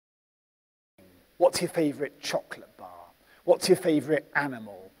What's your favourite chocolate bar? What's your favourite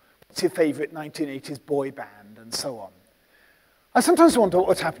animal? What's your favourite 1980s boy band? And so on. I sometimes wonder what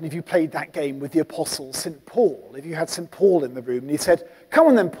would happen if you played that game with the apostle St. Paul, if you had St. Paul in the room and he said, come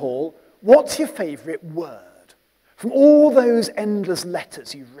on then, Paul, what's your favourite word? From all those endless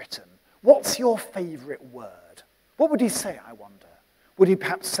letters you've written, what's your favourite word? What would he say, I wonder? Would he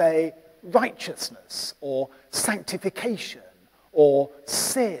perhaps say righteousness or sanctification or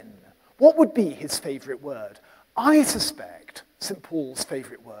sin? What would be his favourite word? I suspect St. Paul's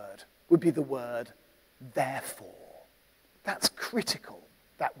favourite word would be the word therefore. That's critical,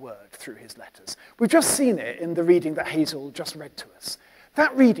 that word, through his letters. We've just seen it in the reading that Hazel just read to us.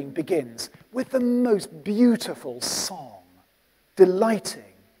 That reading begins with the most beautiful song, delighting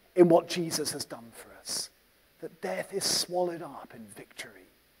in what Jesus has done for us, that death is swallowed up in victory.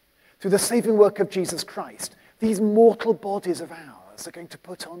 Through the saving work of Jesus Christ, these mortal bodies of ours are going to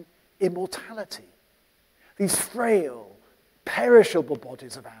put on immortality. These frail, perishable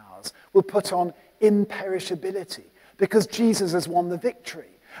bodies of ours will put on imperishability, because Jesus has won the victory.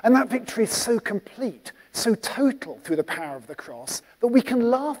 And that victory is so complete, so total through the power of the cross, that we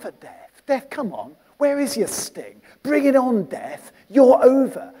can laugh at death. Death, come on, where is your sting? Bring it on, death. You're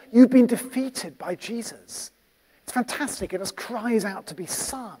over. You've been defeated by Jesus. It's fantastic. It just cries out to be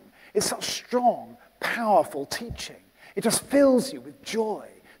sung. It's such strong, powerful teaching. It just fills you with joy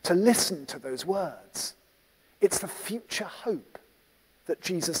to listen to those words. It's the future hope that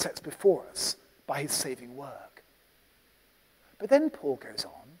Jesus sets before us by his saving work. But then Paul goes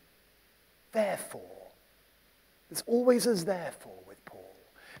on, therefore. There's always a therefore with Paul.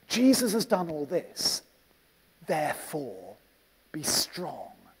 Jesus has done all this. Therefore, be strong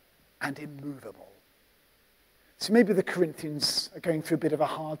and immovable. So maybe the Corinthians are going through a bit of a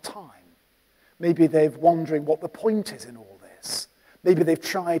hard time. Maybe they're wondering what the point is in all this. Maybe they've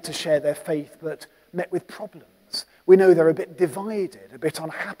tried to share their faith but met with problems. We know they're a bit divided, a bit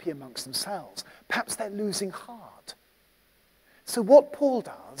unhappy amongst themselves. Perhaps they're losing heart. So what Paul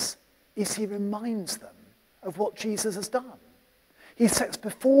does is he reminds them of what Jesus has done. He sets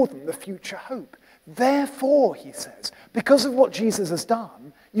before them the future hope. Therefore, he says, because of what Jesus has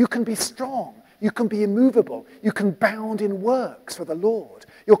done, you can be strong, you can be immovable, you can bound in works for the Lord.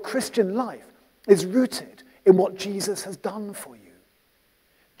 Your Christian life is rooted in what Jesus has done for you.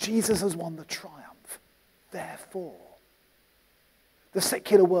 Jesus has won the triumph. Therefore, the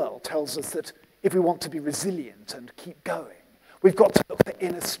secular world tells us that if we want to be resilient and keep going, we've got to look for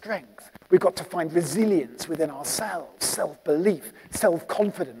inner strength. We've got to find resilience within ourselves, self-belief,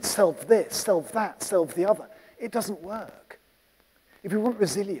 self-confidence, self-this, self-that, self-the other. It doesn't work. If we want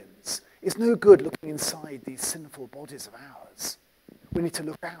resilience, it's no good looking inside these sinful bodies of ours. We need to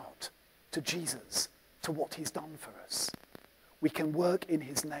look out to Jesus, to what he's done for us. We can work in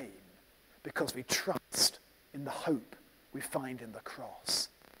his name because we trust in the hope we find in the cross.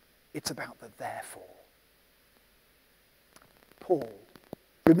 It's about the therefore. Paul,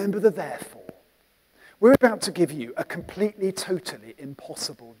 remember the therefore. We're about to give you a completely, totally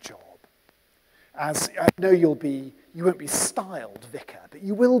impossible job. As I know you won't be styled vicar, but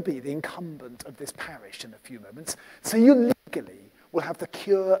you will be the incumbent of this parish in a few moments. So you legally will have the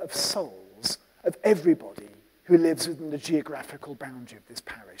cure of souls of everybody who lives within the geographical boundary of this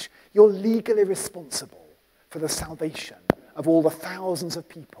parish. You're legally responsible for the salvation of all the thousands of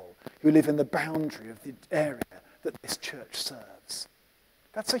people who live in the boundary of the area that this church serves.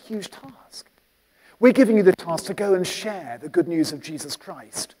 That's a huge task. We're giving you the task to go and share the good news of Jesus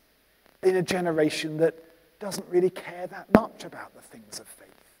Christ in a generation that doesn't really care that much about the things of faith.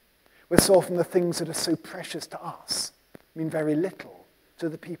 Where so often the things that are so precious to us mean very little to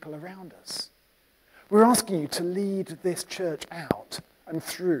the people around us. We're asking you to lead this church out and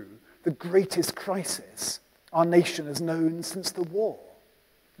through the greatest crisis our nation has known since the war,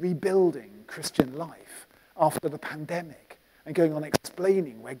 rebuilding Christian life after the pandemic and going on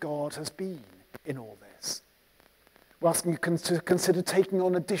explaining where God has been in all this. We're asking you to consider taking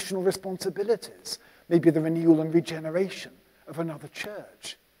on additional responsibilities, maybe the renewal and regeneration of another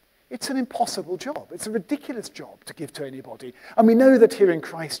church. It's an impossible job. It's a ridiculous job to give to anybody. And we know that here in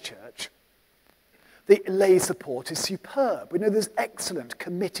Christchurch, the lay support is superb. We know there's excellent,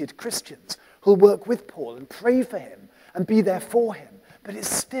 committed Christians who'll work with Paul and pray for him and be there for him. But it's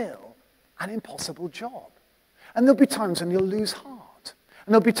still an impossible job. And there'll be times when you'll lose heart.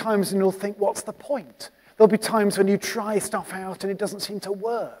 And there'll be times when you'll think, what's the point? There'll be times when you try stuff out and it doesn't seem to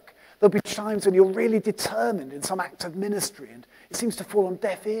work. There'll be times when you're really determined in some act of ministry and it seems to fall on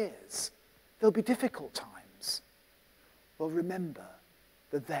deaf ears. There'll be difficult times. Well, remember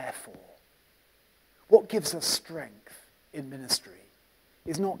the therefore. What gives us strength in ministry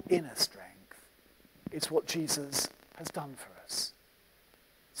is not inner strength, It's what Jesus has done for us.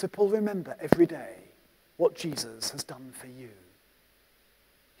 So Paul, remember every day what Jesus has done for you.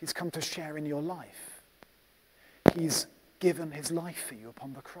 He's come to share in your life. He's given his life for you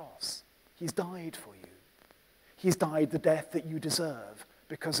upon the cross. He's died for you. He's died the death that you deserve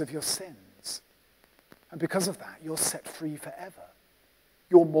because of your sins. And because of that, you're set free forever.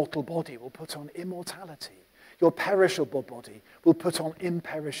 Your mortal body will put on immortality. Your perishable body will put on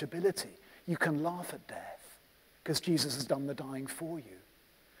imperishability. You can laugh at death because Jesus has done the dying for you.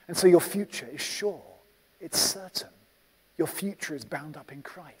 And so your future is sure. It's certain. Your future is bound up in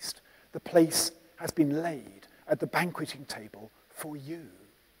Christ. The place has been laid at the banqueting table for you.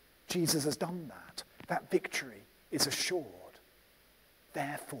 Jesus has done that. That victory is assured.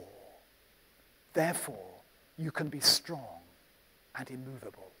 Therefore, you can be strong and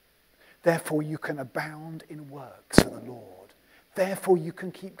immovable. Therefore, you can abound in works for the Lord. Therefore, you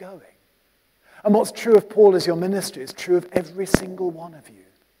can keep going. And what's true of Paul as your minister is true of every single one of you.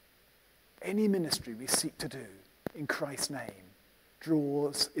 Any ministry we seek to do in Christ's name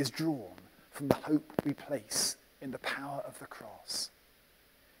is drawn from the hope we place in the power of the cross.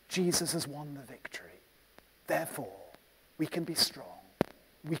 Jesus has won the victory. Therefore, we can be strong.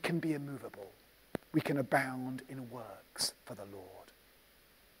 We can be immovable. We can abound in works for the Lord.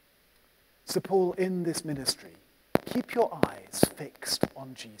 So Paul, in this ministry, keep your eyes fixed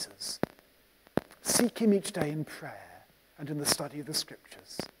on Jesus. Seek him each day in prayer and in the study of the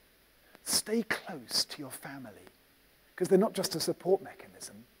scriptures. Stay close to your family, because they're not just a support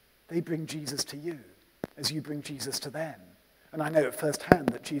mechanism. They bring Jesus to you as you bring Jesus to them. And I know at first hand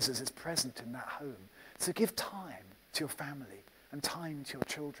that Jesus is present in that home. So give time to your family and time to your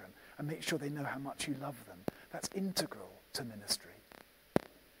children and make sure they know how much you love them. That's integral to ministry.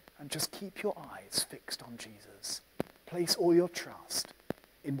 And just keep your eyes fixed on Jesus. Place all your trust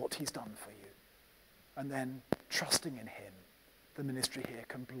in what he's done for you. And then, trusting in him, the ministry here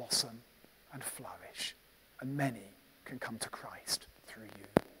can blossom and flourish. And many can come to Christ through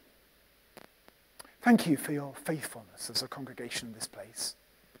you. Thank you for your faithfulness as a congregation in this place.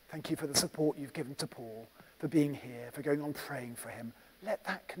 Thank you for the support you've given to Paul, for being here, for going on praying for him. Let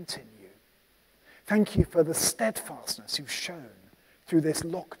that continue. Thank you for the steadfastness you've shown through this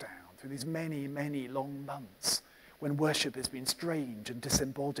lockdown, through these many, many long months when worship has been strange and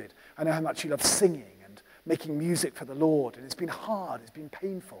disembodied. I know how much you love singing and making music for the Lord, and it's been hard, it's been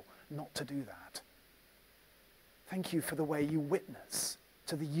painful not to do that. Thank you for the way you witness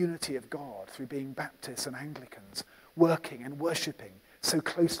to the unity of God through being Baptists and Anglicans, working and worshipping so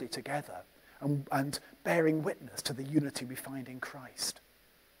closely together and bearing witness to the unity we find in Christ.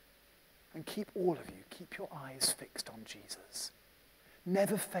 And keep all of you, keep your eyes fixed on Jesus.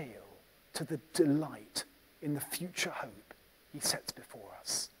 Never fail to the delight in the future hope he sets before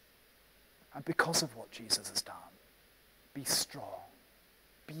us. And because of what Jesus has done, be strong,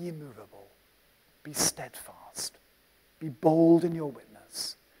 be immovable, be steadfast, be bold in your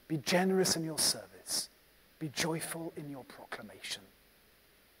witness, be generous in your service, be joyful in your proclamation,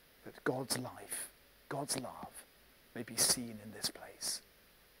 that God's life, God's love may be seen in this place.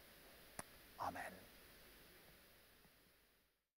 Amen.